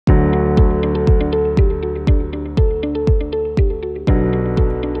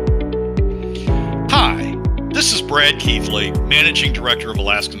Brad Keithley, Managing Director of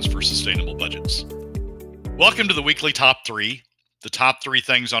Alaskans for Sustainable Budgets. Welcome to the weekly Top 3, the top 3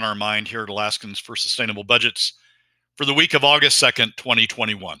 things on our mind here at Alaskans for Sustainable Budgets for the week of August 2nd,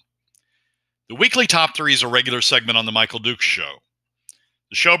 2021. The weekly Top 3 is a regular segment on The Michael Dukes Show.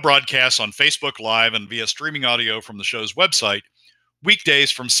 The show broadcasts on Facebook Live and via streaming audio from the show's website,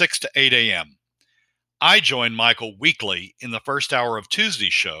 weekdays from 6 to 8 a.m. I join Michael weekly in the first hour of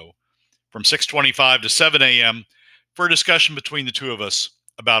Tuesday's show from 6:25 to 7 a.m. for a discussion between the two of us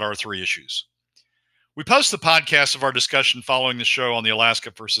about our 3 issues. We post the podcast of our discussion following the show on the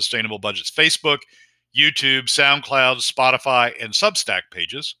Alaska for Sustainable Budgets Facebook, YouTube, SoundCloud, Spotify, and Substack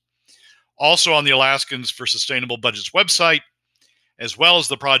pages. Also on the Alaskans for Sustainable Budgets website, as well as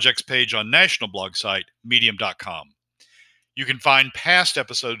the project's page on national blog site, medium.com. You can find past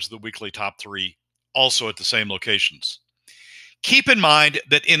episodes of the weekly Top 3 also at the same locations. Keep in mind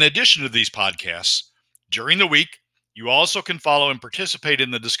that in addition to these podcasts, during the week, you also can follow and participate in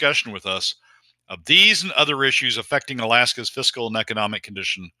the discussion with us of these and other issues affecting Alaska's fiscal and economic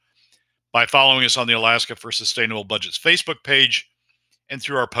condition by following us on the Alaska for Sustainable Budgets Facebook page and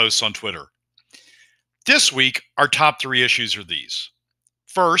through our posts on Twitter. This week, our top 3 issues are these.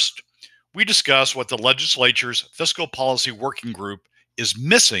 First, we discuss what the legislature's Fiscal Policy Working Group is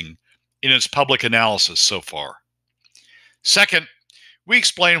missing in its public analysis so far. Second, we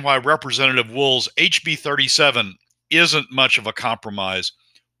explain why Representative Wool's HB 37 isn't much of a compromise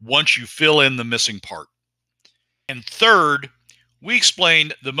once you fill in the missing part. And third, we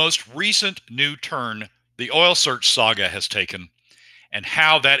explain the most recent new turn the oil search saga has taken and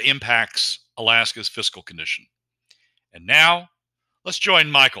how that impacts Alaska's fiscal condition. And now, let's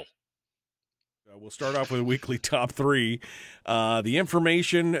join Michael. We'll start off with a weekly top 3. The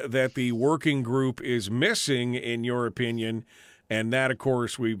information that the working group is missing, in your opinion, and that, of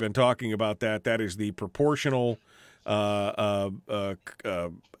course, we've been talking about that is the proportional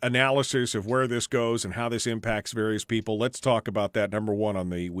analysis of where this goes and how this impacts various people. Let's talk about that, number 1 on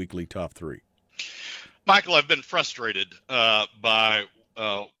the weekly top 3. Michael, I've been frustrated by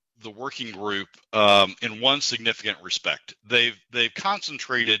the working group in one significant respect. They've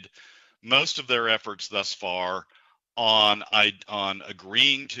concentrated most of their efforts thus far on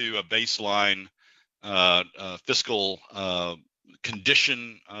agreeing to a baseline fiscal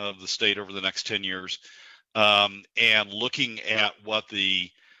condition of the state over the next 10 years and looking at what the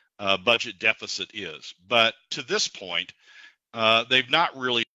budget deficit is. But to this point, they've not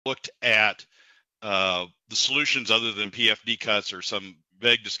really looked at the solutions other than PFD cuts or some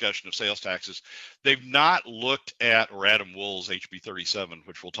vague discussion of sales taxes. They've not looked at, or Adam Wool's HB 37,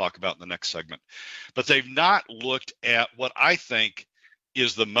 which we'll talk about in the next segment, but they've not looked at what I think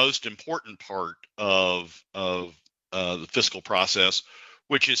is the most important part of the fiscal process,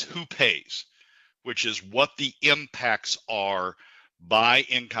 which is who pays, which is what the impacts are by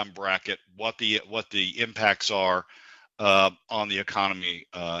income bracket, what the impacts are on the economy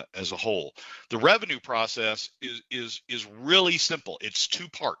as a whole. The revenue process is really simple. It's 2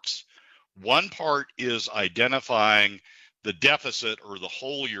 parts. One part is identifying the deficit or the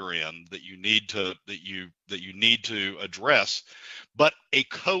hole you're in that you need to address, but a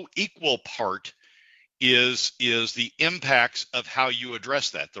co-equal part is the impacts of how you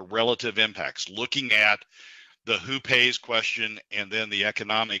address that, the relative impacts, looking at the who pays question and then the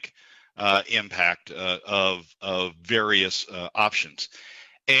economic impact of various options.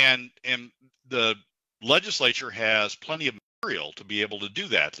 And the legislature has plenty of material to be able to do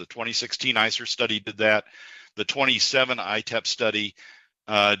that. The 2016 ICER study did that. The 27 ITEP study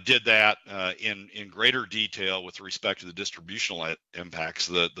did that in greater detail with respect to the distributional impacts,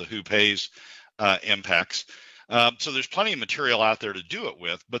 the who pays impacts. So there's plenty of material out there to do it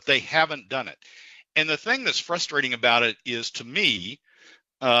with, but they haven't done it. And the thing that's frustrating about it is, to me,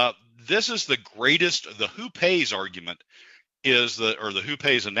 this is the greatest, the who pays argument or the who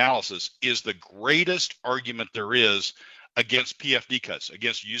pays analysis is the greatest argument there is against PFD cuts,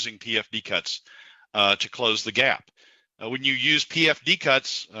 against using PFD cuts to close the gap. When you use PFD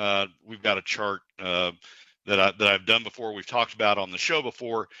cuts, we've got a chart that I've done before, we've talked about on the show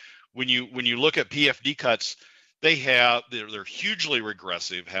before. When you look at PFD cuts, they're hugely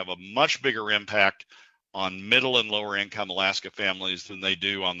regressive, have a much bigger impact on middle and lower income Alaska families than they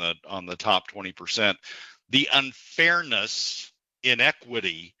do on the top 20%. The unfairness,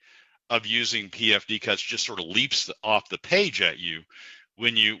 inequity of using PFD cuts just sort of leaps off the page at you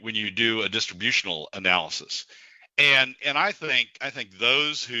when you do a distributional analysis. And I think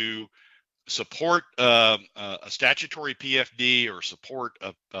those who support a statutory PFD or support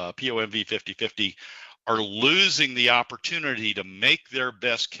a POMV 50/50 are losing the opportunity to make their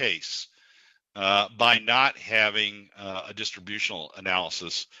best case by not having a distributional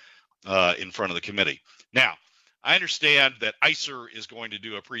analysis in front of the committee. Now, I understand that ICER is going to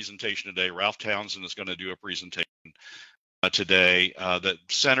do a presentation today. Ralph Townsend is going to do a presentation today that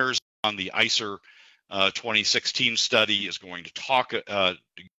centers on the ICER 2016 study, is going to talk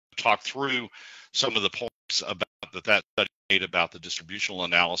through some of the points about that study made about the distributional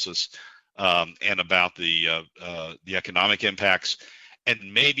analysis and about the economic impacts, and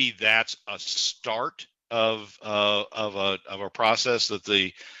maybe that's a start of a process that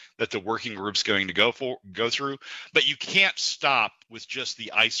the working group's going to go through. But you can't stop with just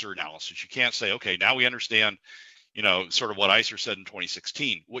the ICER analysis. You can't say, okay, now we understand, sort of what ICER said in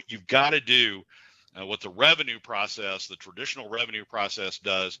 2016. What you've got to do, what the revenue process, the traditional revenue process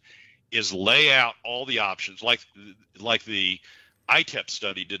does, is lay out all the options, like the ITEP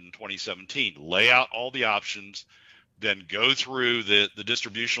study did in 2017. Lay out all the options, then go through the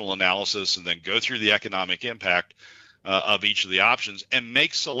distributional analysis, and then go through the economic impact of each of the options, and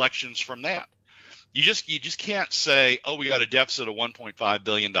make selections from that. You just can't say, oh, we got a deficit of $1.5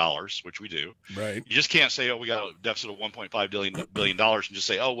 billion, which we do. Right. You just can't say, oh, we got a deficit of $1.5 billion, and just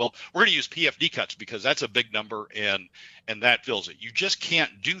say, oh, well, we're going to use PFD cuts because that's a big number and that fills it. You just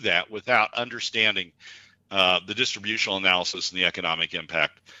can't do that without understanding the distributional analysis and the economic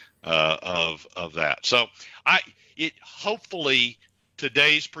impact of that. So hopefully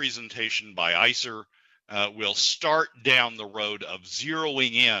today's presentation by ICER will start down the road of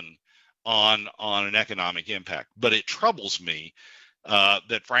zeroing in on an economic impact. But it troubles me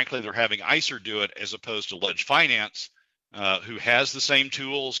that, frankly, they're having ICER do it as opposed to Ledge Finance, who has the same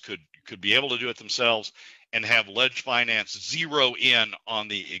tools, could be able to do it themselves, and have Ledge Finance zero in on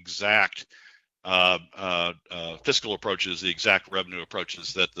the exact fiscal approaches, the exact revenue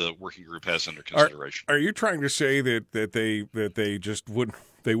approaches that the working group has under consideration. Are you trying to say that they just wouldn't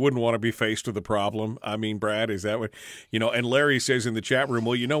want to be faced with the problem? I mean, Brad, is that what, and Larry says in the chat room,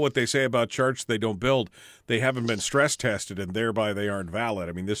 well, you know what they say about charts they don't build? They haven't been stress tested, and thereby they aren't valid.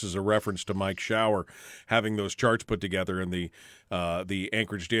 I mean, this is a reference to Mike Shower having those charts put together in the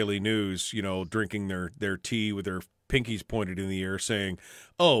Anchorage Daily News, drinking their tea with their pinkies pointed in the air, saying,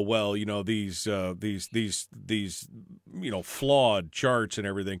 "Oh well, these flawed charts and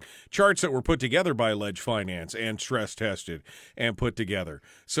everything, charts that were put together by Ledge Finance and stress tested and put together."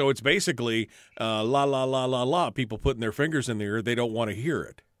 So it's basically la la la la la. People putting their fingers in the air, they don't want to hear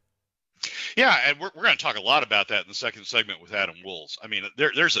it. Yeah, and we're going to talk a lot about that in the second segment with Adam Wools. I mean,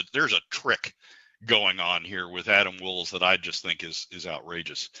 there's a trick going on here with Adam Wools that I just think is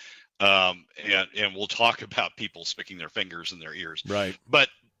outrageous. And we'll talk about people sticking their fingers in their ears. Right. But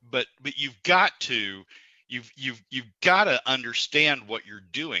you've got to understand what you're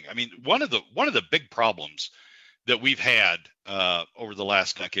doing. I mean, one of the big problems that we've had over the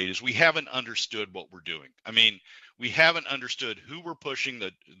last decade is we haven't understood what we're doing. I mean, we haven't understood who we're pushing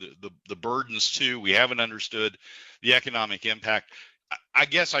the burdens to. We haven't understood the economic impact. I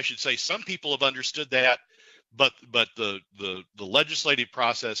guess I should say some people have understood that, but the legislative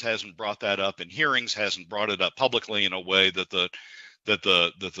process hasn't brought that up in hearings, hasn't brought it up publicly in a way that the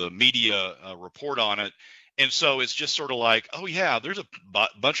media report on it. And so it's just sort of like, oh yeah, there's a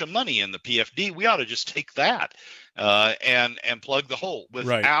bunch of money in the PFD. We ought to just take that and plug the hole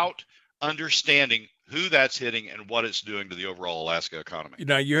without understanding who that's hitting and what it's doing to the overall Alaska economy.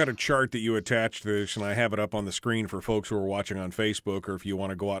 Now, you had a chart that you attached to this, and I have it up on the screen for folks who are watching on Facebook, or if you want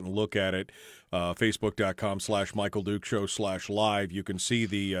to go out and look at it, facebook.com/MichaelDukeShow/live. You can see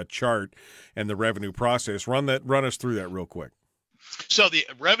the chart and the revenue process. Run us through that real quick. So the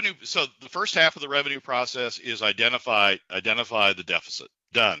first half of the revenue process is identify the deficit.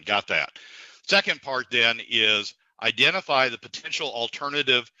 Done. Got that. Second part then is identify the potential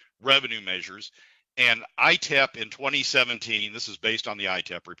alternative revenue measures. And ITEP in 2017, this is based on the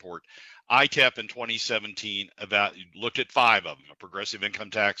ITEP report, ITEP in 2017 looked at 5 of them: a progressive income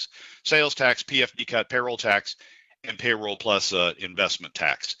tax, sales tax, PFD cut, payroll tax, and payroll plus investment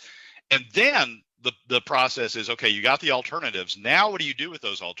tax. And then the process is, okay, you got the alternatives. Now what do you do with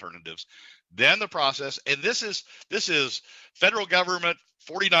those alternatives? Then the process, and this is federal government,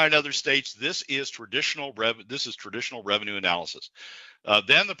 49 other states. This is traditional revenue analysis.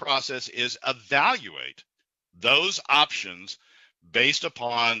 Then the process is evaluate those options based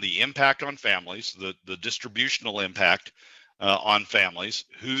upon the impact on families, the distributional impact on families,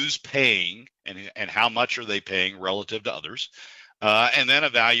 who's paying and how much are they paying relative to others, and then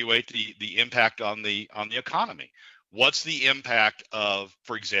evaluate the impact on the economy. What's the impact of,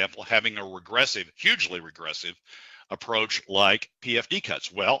 for example, having a hugely regressive approach like PFD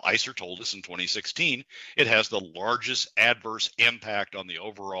cuts? Well, ICER told us in 2016 it has the largest adverse impact on the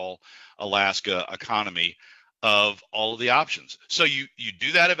overall Alaska economy of all of the options. So you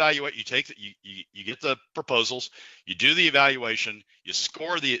do that evaluate, you take you get the proposals, you do the evaluation, you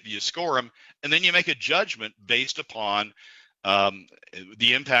score them, and then you make a judgment based upon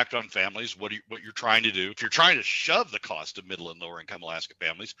the impact on families, what you're trying to do. If you're trying to shove the cost of middle and lower income Alaska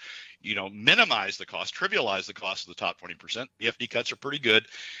families, minimize the cost, trivialize the cost of the top 20%. PFD cuts are pretty good,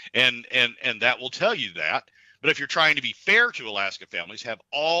 and that will tell you that. But if you're trying to be fair to Alaska families, have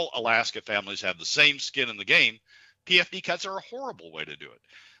all Alaska families have the same skin in the game, PFD cuts are a horrible way to do it.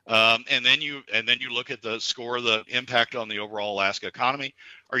 And then you look at the score of the impact on the overall Alaska economy.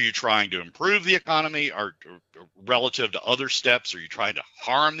 Are you trying to improve the economy, or relative to other steps? Are you trying to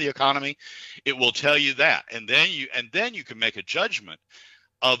harm the economy? It will tell you that, and then you can make a judgment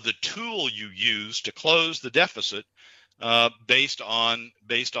of the tool you use to close the deficit based on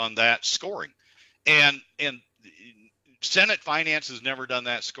that scoring. And Senate Finance has never done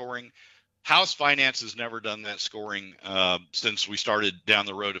that scoring. House Finance has never done that scoring since we started down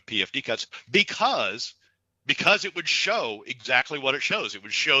the road of PFD cuts, because it would show exactly what it shows. It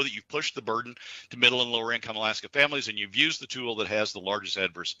would show that you've pushed the burden to middle and lower income Alaska families, and you've used the tool that has the largest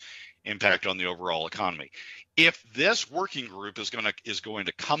adverse impact on the overall economy. If this working group is going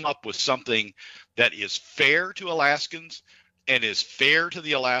to come up with something that is fair to Alaskans and is fair to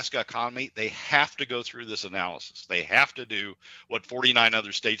the Alaska economy, they have to go through this analysis. They have to do what 49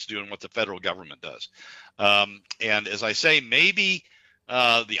 other states do and what the federal government does. And as I say, maybe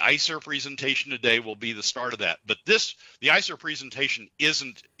the ICER presentation today will be the start of that. But the ICER presentation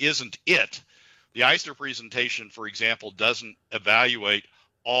isn't it. The ICER presentation, for example, doesn't evaluate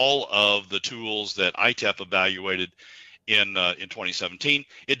all of the tools that ITEP evaluated in 2017.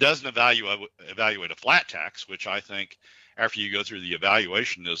 It doesn't evaluate a flat tax, which I think, after you go through the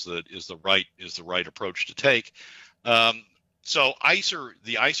evaluation, is the right approach to take. So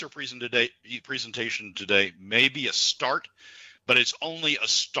the ICER presentation today may be a start, but it's only a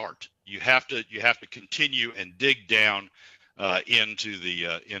start. You have to continue and dig down into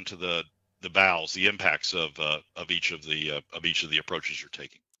the bowels, the impacts of each of the approaches you're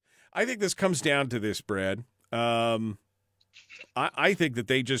taking. I think this comes down to this, Brad. I think that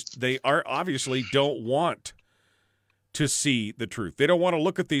they are obviously don't want to see the truth. They don't want to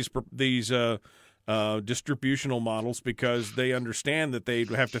look at these distributional models because they understand that they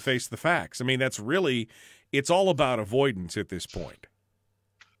have to face the facts. I mean, it's all about avoidance at this point.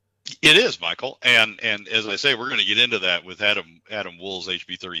 It is, Michael, and as I say, we're going to get into that with Adam Wool's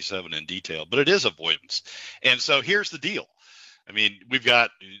HB 37 in detail. But it is avoidance, and so here's the deal. I mean, we've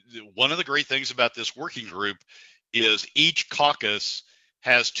got one of the great things about this working group is each caucus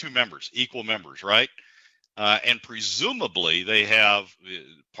has two members, equal members, right? And presumably they have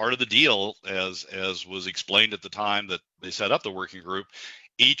part of the deal, as was explained at the time that they set up the working group.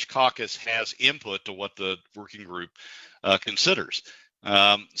 Each caucus has input to what the working group considers.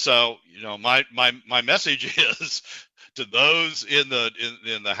 So my message is to those in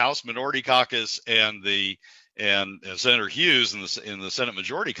the House Minority Caucus and Senator Hughes in the Senate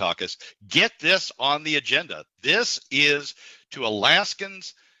Majority Caucus, get this on the agenda. This is, to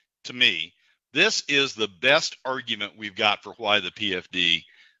Alaskans, to me, this is the best argument we've got for why the PFD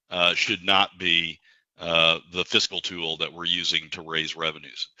should not be the fiscal tool that we're using to raise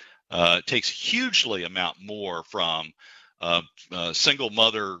revenues. It takes hugely amount more from a single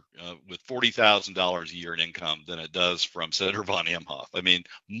mother with $40,000 a year in income than it does from Senator von Imhoff. I mean,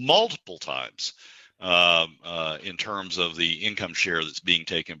 multiple times in terms of the income share that's being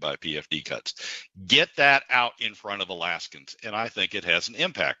taken by PFD cuts. Get that out in front of Alaskans, and I think it has an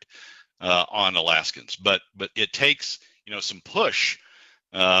impact on Alaskans. But it takes some push.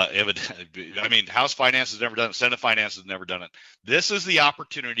 I mean, House Finance has never done it. Senate Finance has never done it. This is the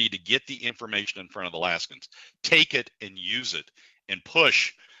opportunity to get the information in front of Alaskans. Take it and use it, and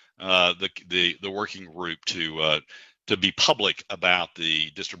push the working group to be public about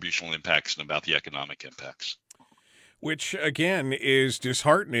the distributional impacts and about the economic impacts. Which, again, is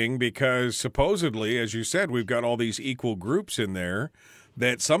disheartening because supposedly, as you said, we've got all these equal groups in there,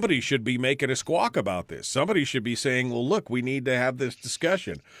 that somebody should be making a squawk about this. Somebody should be saying, well, look, we need to have this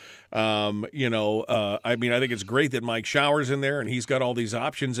discussion. I mean, I think it's great that Mike Shower's in there and he's got all these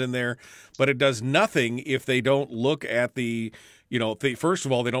options in there, but it does nothing if they don't look at first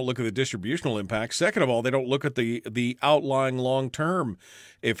of all, they don't look at the distributional impact. Second of all, they don't look at the outlying long-term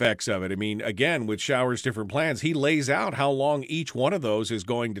effects of it. I mean, again, with Shower's different plans, he lays out how long each one of those is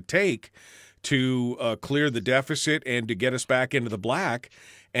going to take to clear the deficit and to get us back into the black.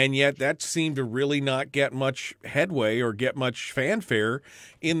 And yet that seemed to really not get much headway or get much fanfare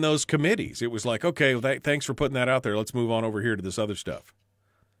in those committees. It was like, okay, well, thanks for putting that out there. Let's move on over here to this other stuff.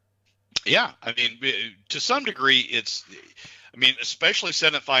 Yeah, I mean, to some degree, especially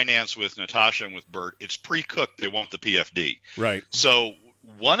Senate Finance with Natasha and with Bert, it's pre-cooked. They want the PFD. Right. So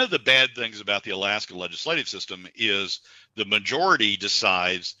one of the bad things about the Alaska legislative system is the majority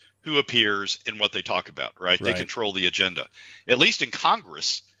decides who appears and what they talk about, right? They control the agenda. At least in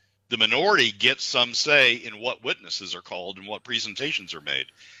Congress, the minority gets some say in what witnesses are called and what presentations are made.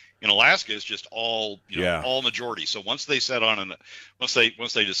 In Alaska, it's just all all majority. So once they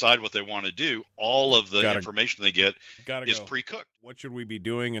once they decide what they want to do, all of the information they get is pre-cooked. What should we be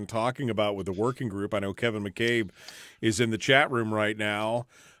doing and talking about with the working group? I know Kevin McCabe is in the chat room right now.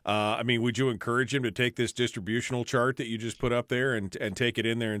 Would you encourage him to take this distributional chart that you just put up there and take it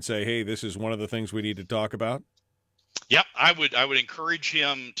in there and say, hey, this is one of the things we need to talk about? Yep, I would encourage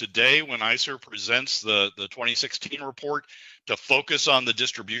him today when ICER presents the 2016 report to focus on the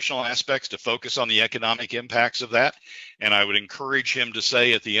distributional aspects, to focus on the economic impacts of that. And I would encourage him to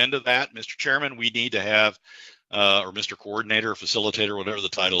say at the end of that, Mr. Chairman, we need to have, or Mr. Coordinator, Facilitator, whatever the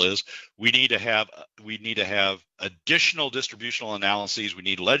title is, we need to have additional distributional analyses. We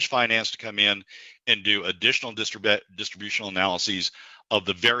need Ledge Finance to come in and do additional distributional analyses of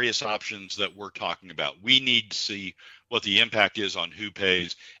the various options that we're talking about. We need to see what the impact is on who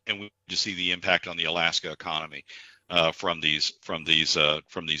pays, and we need to see the impact on the Alaska economy from these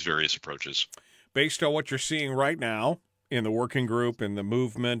various approaches. Based on what you're seeing right now in the working group and the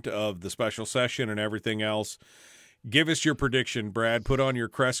movement of the special session and everything else, give us your prediction, Brad. Put on your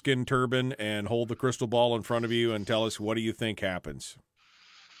Kreskin turban and hold the crystal ball in front of you and tell us, what do you think happens?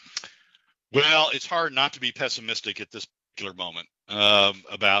 Well, it's hard not to be pessimistic at this particular moment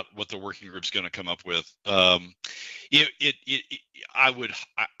about what the working group's going to come up with. I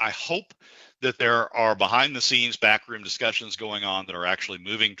hope that there are behind the scenes backroom discussions going on that are actually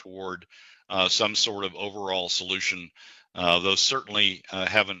moving toward some sort of overall solution. Those certainly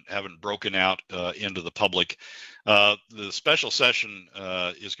haven't broken out into the public. The special session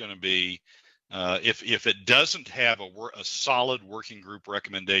is going to be, if it doesn't have a solid working group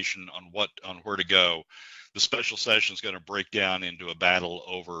recommendation on where to go, the special session is going to break down into a battle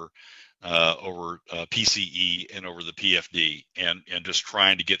over PCE and over the PFD, and just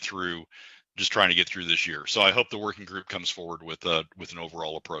trying to get through this year. So I hope the working group comes forward with an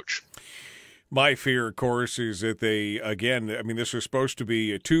overall approach. My fear, of course, is that this was supposed to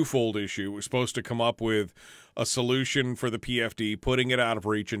be a twofold issue. It was supposed to come up with a solution for the PFD, putting it out of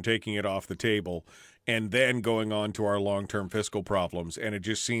reach and taking it off the table, and then going on to our long-term fiscal problems. And it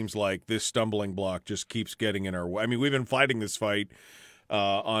just seems like this stumbling block just keeps getting in our way. I mean, we've been fighting this fight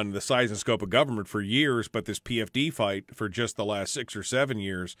on the size and scope of government for years, but this PFD fight for just the last 6 or 7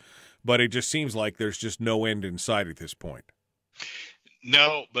 years. But it just seems like there's just no end in sight at this point.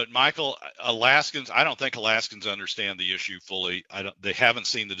 No, but Michael, I don't think Alaskans understand the issue fully. They haven't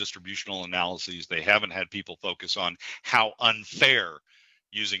seen the distributional analyses. They haven't had people focus on how unfair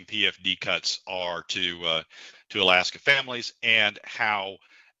using PFD cuts are to Alaska families, and how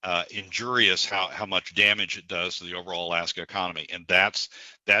injurious, how much damage it does to the overall Alaska economy. And that's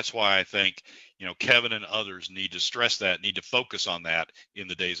why I think Kevin and others need to stress that, need to focus on that in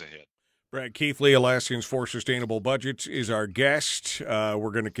the days ahead. Brad Keithley, Alaskans for Sustainable Budgets, is our guest.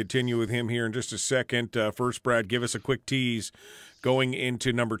 We're going to continue with him here in just a second. First, Brad, give us a quick tease going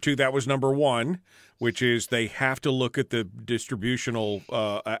into number 2. That was number 1, which is they have to look at the distributional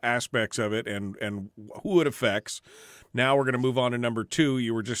aspects of it and who it affects. Now we're going to move on to number 2.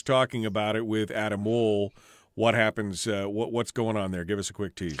 You were just talking about it with Adam Wool. What happens? What's going on there? Give us a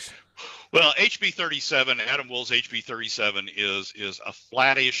quick tease. Well, HB 37, Adam Wool's HB 37 is a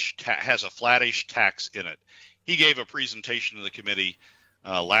has a flattish tax in it. He gave a presentation to the committee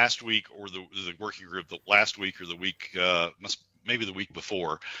last week, or the working group last week, or the week maybe the week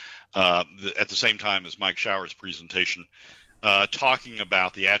before, at the same time as Mike Shower's presentation, talking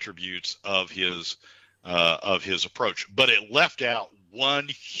about the attributes of his approach, but it left out one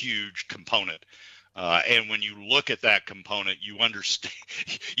huge component. And when you look at that component, you understand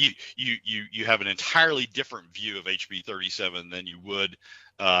you have an entirely different view of HB 37 than you would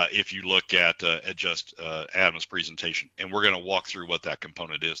if you look at just Adam's presentation. And we're going to walk through what that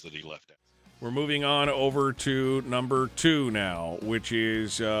component is that he left out. We're moving on over to number 2 now, which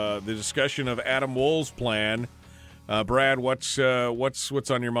is the discussion of Adam Wool's plan. Brad, what's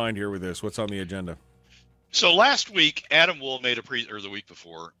on your mind here with this? What's on the agenda? So last week, Adam Wool made the week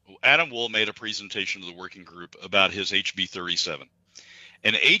before, Adam Wool made a presentation to the working group about his HB 37.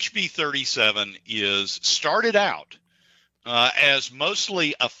 And HB 37 started out as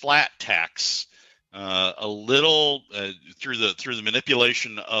mostly a flat tax, a little through the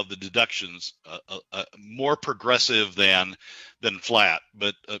manipulation of the deductions, more progressive than flat,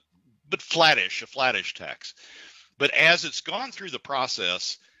 but flattish, a flattish tax. But as it's gone through the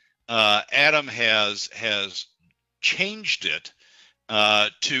process, Adam has changed it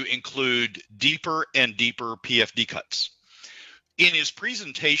to include deeper and deeper PFD cuts. In his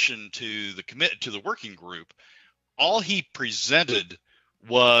presentation to the working group, all he presented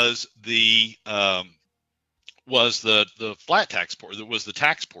was the flat tax portion, was the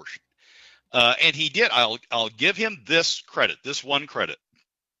tax portion, and he did. I'll give him this one credit.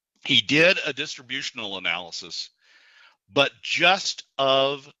 He did a distributional analysis, but just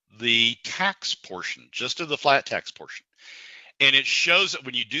of the tax portion, just of the flat tax portion. And it shows that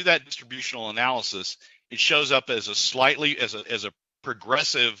when you do that distributional analysis, it shows up as a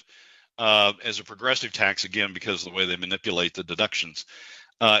progressive tax, again, because of the way they manipulate the deductions.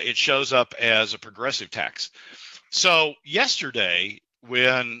 It shows up as a progressive tax. So yesterday,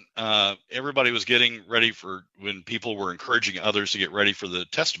 when everybody was getting ready when people were encouraging others to get ready for the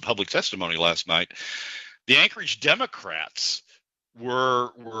public testimony last night, the Anchorage Democrats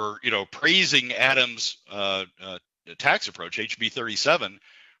were praising Adams' tax approach, HB 37,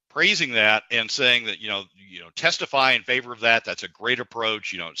 praising that and saying that testify in favor of that. That's a great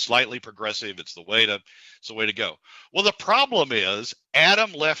approach. It's slightly progressive. It's the way to go. Well, the problem is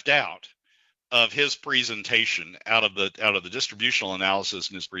Adam left out of his presentation, out of the distributional analysis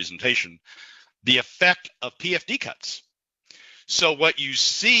in his presentation, the effect of PFD cuts. So what you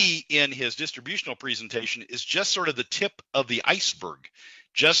see in his distributional presentation is just sort of the tip of the iceberg,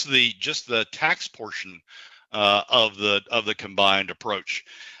 just the tax portion of the combined approach.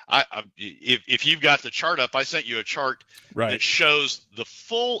 If you've got the chart up, I sent you a chart that shows the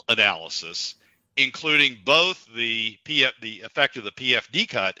full analysis, including both the effect of the PFD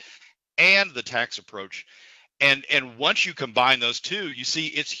cut and the tax approach. And once you combine those two, you see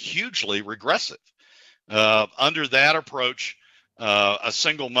it's hugely regressive. Under that approach, a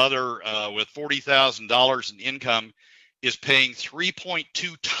single mother with $40,000 in income is paying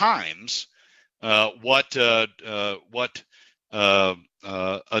 3.2 times what a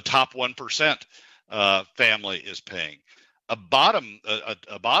top 1% family is paying. A low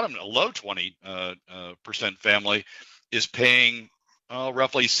 20% family is paying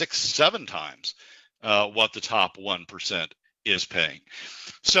roughly 6-7 times what the top 1% is paying.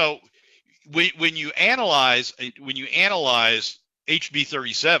 So when you analyze HB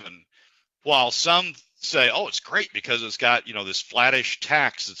 37, while some say, oh, it's great because it's got this flattish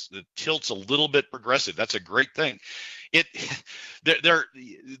tax that tilts a little bit progressive, that's a great thing.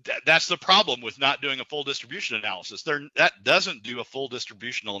 That's the problem with not doing a full distribution analysis. That doesn't do a full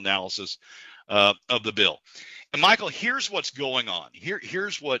distributional analysis of the bill. And Michael, here's what's going on.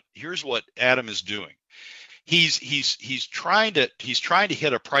 Here's what Adam is doing. He's trying to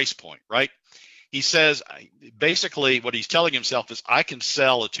hit a price point, right? He says basically what he's telling himself is, I can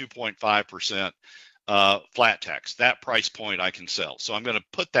sell a 2.5% flat tax. That price point I can sell. So I'm going to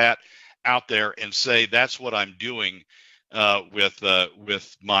put that out there and say that's what I'm doing with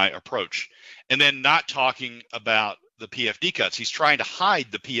my approach, and then not talking about the PFD cuts. He's trying to hide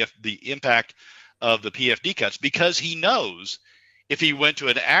the impact of the PFD cuts, because he knows if he went to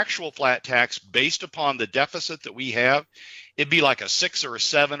an actual flat tax based upon the deficit that we have, it'd be like a 6 or a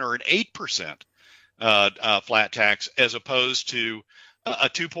 7 or an 8% flat tax, as opposed to a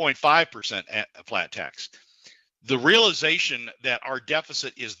 2.5% flat tax. The realization that our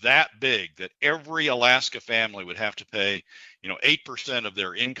deficit is that big that every Alaska family would have to pay 8% of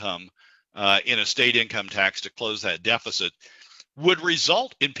their income in a state income tax to close that deficit would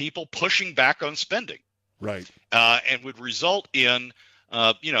result in people pushing back on spending, right? And would result in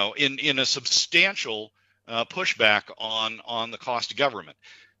in a substantial pushback on the cost of government.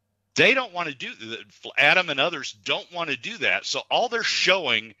 They don't want to do that. Adam and others don't want to do that. So all they're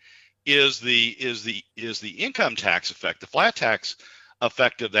showing is the income tax effect, the flat tax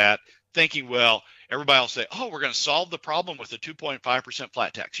effect of that, thinking, well, everybody will say, oh, we're going to solve the problem with a 2.5%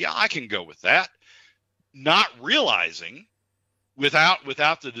 flat tax. Yeah, I can go with that. Not realizing without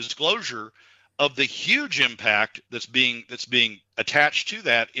the disclosure of the huge impact that's being attached to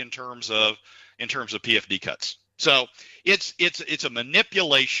that in terms of PFD cuts. So it's a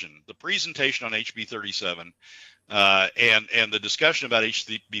manipulation. The presentation on HB 37 and the discussion about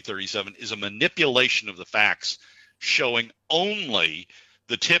HB 37 is a manipulation of the facts, showing only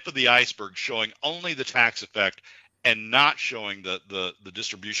the tip of the iceberg, showing only the tax effect, and not showing the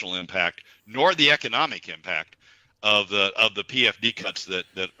distributional impact nor the economic impact of the PFD cuts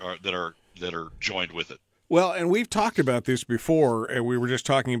that are joined with it. Well, and we've talked about this before, and we were just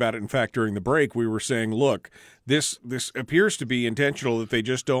talking about it. In fact, during the break, we were saying, look, this appears to be intentional, that they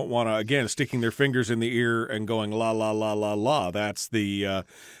just don't want to, again, sticking their fingers in the ear and going la la la la la. That's the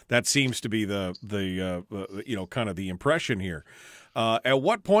that seems to be the kind of the impression here. At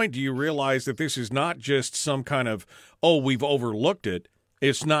what point do you realize that this is not just some kind of, oh, we've overlooked it?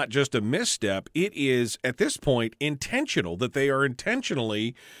 It's not just a misstep. It is, at this point, intentional, that they are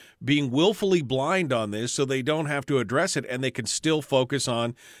intentionally being willfully blind on this so they don't have to address it and they can still focus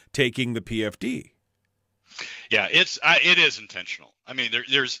on taking the PFD. Yeah, it is intentional. I mean,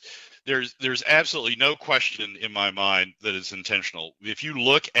 there's absolutely no question in my mind that it's intentional. If you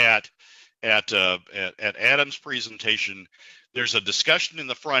look at Adam's presentation, there's a discussion in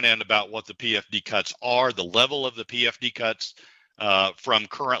the front end about what the PFD cuts are, the level of the PFD cuts from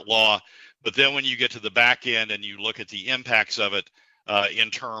current law. But then when you get to the back end and you look at the impacts of it in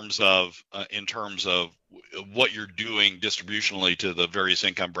terms of what you're doing distributionally to the various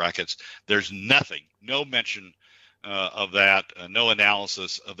income brackets, there's no mention of that, no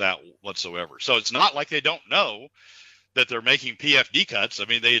analysis of that whatsoever. So it's not like they don't know that they're making PFD cuts. I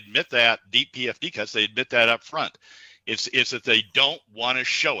mean, they admit that, deep PFD cuts, they admit that up front. It's that they don't want to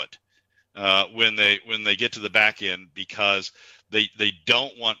show it when they get to the back end, because they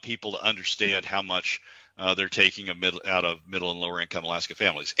don't want people to understand how much they're taking out of middle and lower income Alaska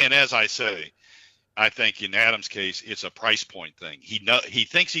families. And as I say, I think in Adam's case, it's a price point thing. He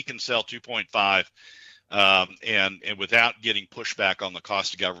thinks he can sell 2.5, and without getting pushback on the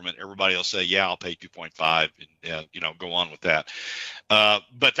cost of government, everybody will say, yeah, I'll pay 2.5, and go on with that.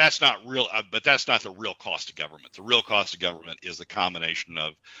 But that's not real. But that's not the real cost of government. The real cost of government is the combination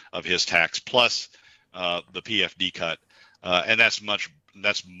of his tax plus the PFD cut, and that's much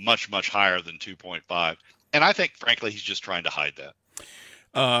higher than 2.5. And I think, frankly, he's just trying to hide that.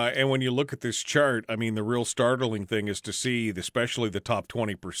 And when you look at this chart, I mean, the real startling thing is to see, especially the top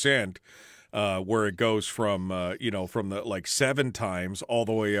 20%, where it goes from the like 7 times all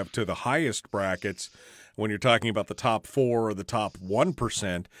the way up to the highest brackets. When you're talking about the top 4 or the top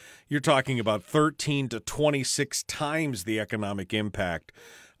 1%, you're talking about 13 to 26 times the economic impact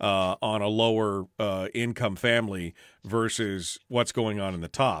on a lower income family versus what's going on in the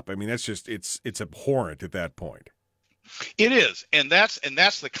top. I mean, that's just it's abhorrent at that point. It is, and that's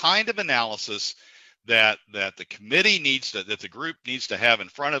the kind of analysis that the committee that the group needs to have in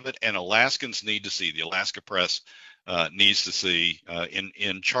front of it, and Alaskans need to see. The Alaska press needs to see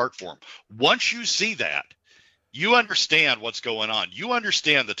in chart form. Once you see that, you understand what's going on. You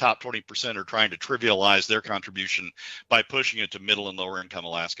understand the top 20% are trying to trivialize their contribution by pushing it to middle and lower income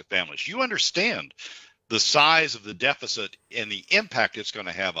Alaska families. You understand the size of the deficit and the impact it's going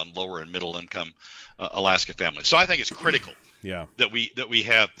to have on lower and middle income Alaska families. So I think it's critical that we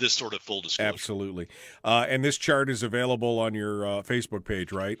have this sort of full disclosure. Absolutely. And this chart is available on your Facebook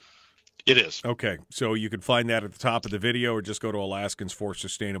page, right? It is. Okay. So you can find that at the top of the video, or just go to Alaskans for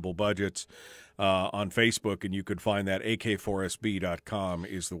Sustainable Budgets on Facebook, and you could find that. ak4sb.com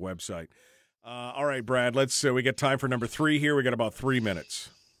is the website. All right, Brad, we got time for number 3 here. We got about 3 minutes.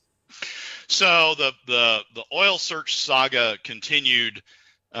 So the oil search saga continued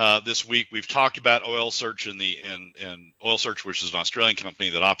this week. We've talked about Oil Search and Oil Search, which is an Australian company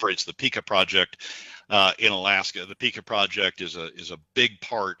that operates the Pika project in Alaska. The Pika project is a big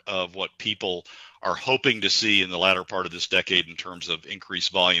part of what people are hoping to see in the latter part of this decade in terms of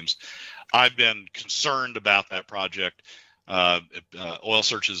increased volumes. I've been concerned about that project. Oil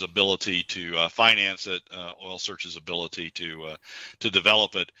Search's ability to finance it, Oil Search's ability to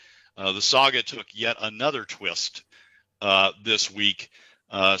develop it. The saga took yet another twist this week.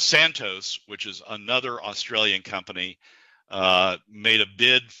 Santos, which is another Australian company, made a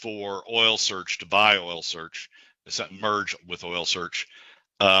bid for Oil Search to buy Oil Search, merge with Oil Search,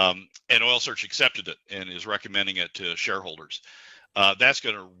 and Oil Search accepted it and is recommending it to shareholders. That's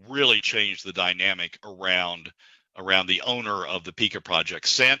going to really change the dynamic around the owner of the Pika project.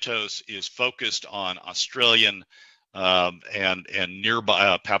 Santos is focused on Australian and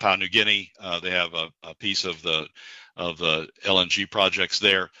nearby Papua New Guinea. They have a piece of the LNG projects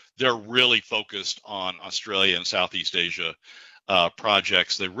there. They're really focused on Australia and Southeast Asia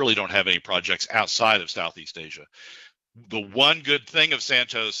projects. They really don't have any projects outside of Southeast Asia. The one good thing of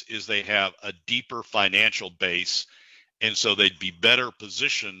Santos is they have a deeper financial base, and so they'd be better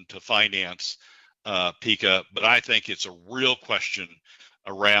positioned to finance Pika. But I think it's a real question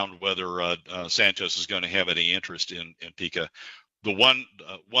around whether Santos is going to have any interest in Pika. The one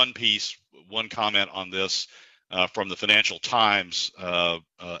comment on this from the Financial Times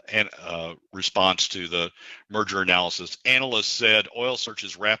response to the merger analysis. Analysts said Oil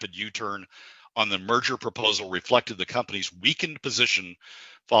Search's rapid U-turn on the merger proposal reflected the company's weakened position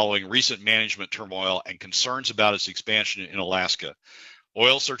following recent management turmoil and concerns about its expansion in Alaska.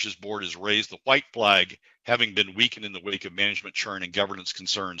 Oil Search's board has raised the white flag, having been weakened in the wake of management churn and governance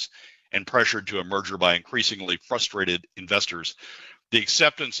concerns and pressured to a merger by increasingly frustrated investors. The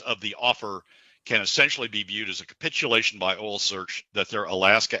acceptance of the offer can essentially be viewed as a capitulation by Oil Search that their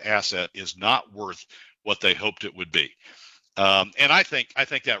Alaska asset is not worth what they hoped it would be. And I think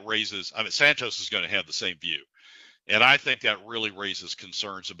that raises, I mean, Santos is going to have the same view. And I think that really raises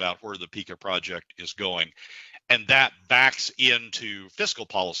concerns about where the Pikka project is going. And that backs into fiscal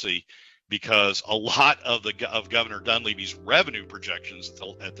policy, because a lot of Governor Dunleavy's revenue projections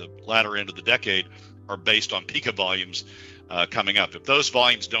at the latter end of the decade are based on Pikka volumes coming up. If those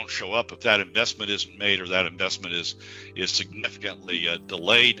volumes don't show up, if that investment isn't made, or that investment is significantly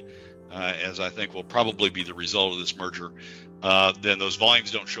delayed, as I think will probably be the result of this merger, then those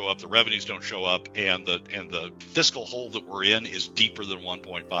volumes don't show up, the revenues don't show up, and the fiscal hole that we're in is deeper than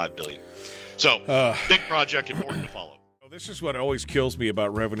 1.5 billion. So big project, important to follow. This is what always kills me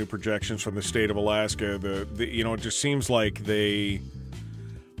about revenue projections from the state of Alaska. It just seems like they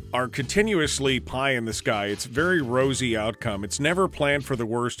are continuously pie in the sky. It's very rosy outcome. It's never planned for the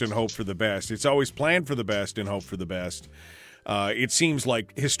worst and hope for the best. It's always planned for the best and hope for the best. It seems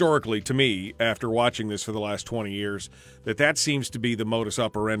like, historically, to me, after watching this for the last 20 years, that seems to be the modus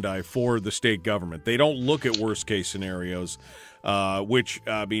operandi for the state government. They don't look at worst-case scenarios, which,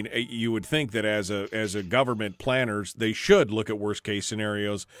 I mean, you would think that as a government planners, they should look at worst-case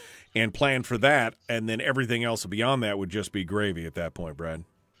scenarios and plan for that, and then everything else beyond that would just be gravy at that point, Brad.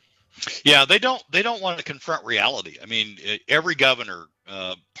 Yeah, they don't want to confront reality. I mean, every governor,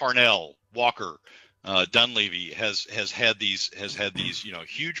 Parnell, Walker, Dunleavy has had these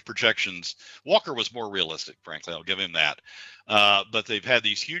huge projections. Walker was more realistic, frankly. I'll give him that. But they've had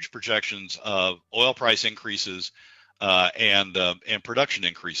these huge projections of oil price increases and production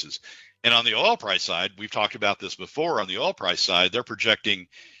increases. And on the oil price side, we've talked about this before. On the oil price side, they're projecting,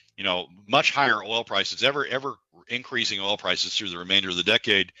 much higher oil prices, ever increasing oil prices through the remainder of the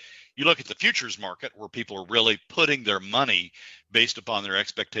decade. You look at the futures market, where people are really putting their money based upon their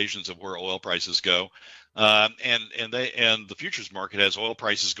expectations of where oil prices go, and the futures market has oil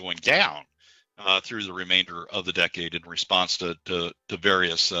prices going down through the remainder of the decade in response to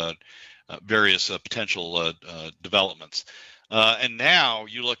various potential developments. And now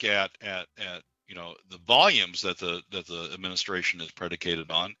you look at the volumes that the administration is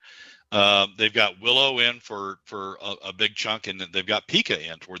predicated on. They've got Willow in for a big chunk, and they've got Pikka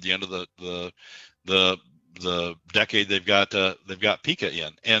in toward the end of the decade. They've got Pikka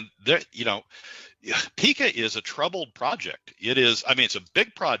in, and Pikka is a troubled project. It is. I mean, it's a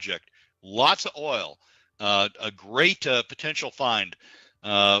big project, lots of oil, a great potential find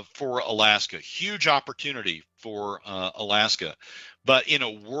for Alaska, huge opportunity for Alaska. But in a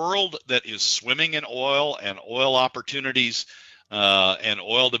world that is swimming in oil and oil opportunities and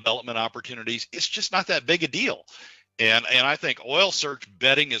oil development opportunities, it's just not that big a deal. And I think Oil Search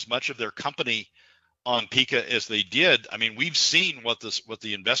betting as much of their company on Pikka as they did. I mean, we've seen what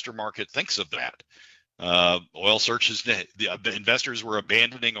the investor market thinks of that. Oil Search the investors were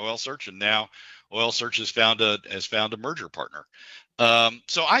abandoning Oil Search, and now Oil Search has found a merger partner.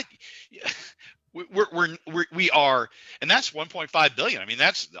 So we are, and that's 1.5 billion. I mean,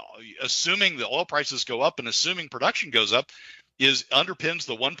 that's assuming the oil prices go up and assuming production goes up, underpins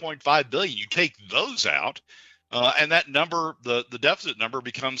the 1.5 billion. You take those out, and that number, the deficit number,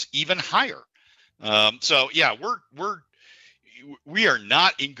 becomes even higher. So yeah, we are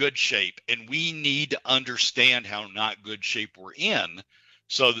not in good shape, and we need to understand how not good shape we're in,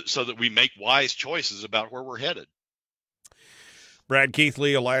 so that we make wise choices about where we're headed. Brad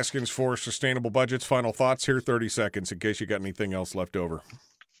Keithley, Alaskans for Sustainable Budgets. Final thoughts here, 30 seconds, in case you got anything else left over.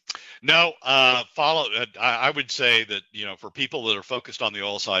 No, I would say that, for people that are focused on the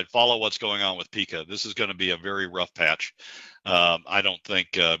oil side, follow what's going on with Pikka. This is going to be a very rough patch. I don't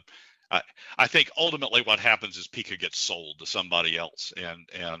think, I think ultimately what happens is Pikka gets sold to somebody else.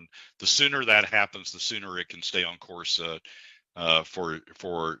 And the sooner that happens, the sooner it can stay on course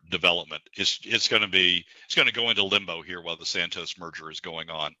for development. It's going to go into limbo here while the Santos merger is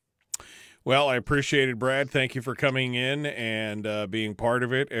going on. Well, I appreciate it, Brad. Thank you for coming in and being part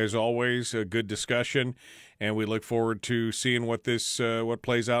of it. As always, a good discussion, and we look forward to seeing what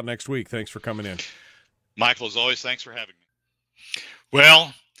plays out next week. Thanks for coming in. Michael, as always, thanks for having me.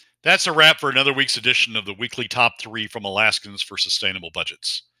 Well, that's a wrap for another week's edition of the weekly Top 3 from Alaskans for Sustainable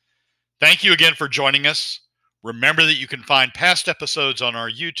Budgets. Thank you again for joining us. Remember that you can find past episodes on our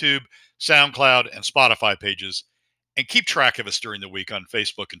YouTube, SoundCloud, and Spotify pages, and keep track of us during the week on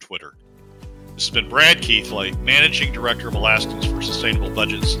Facebook and Twitter. This has been Brad Keithley, Managing Director of Alaskans for Sustainable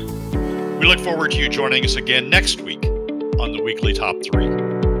Budgets. We look forward to you joining us again next week on the Weekly Top 3.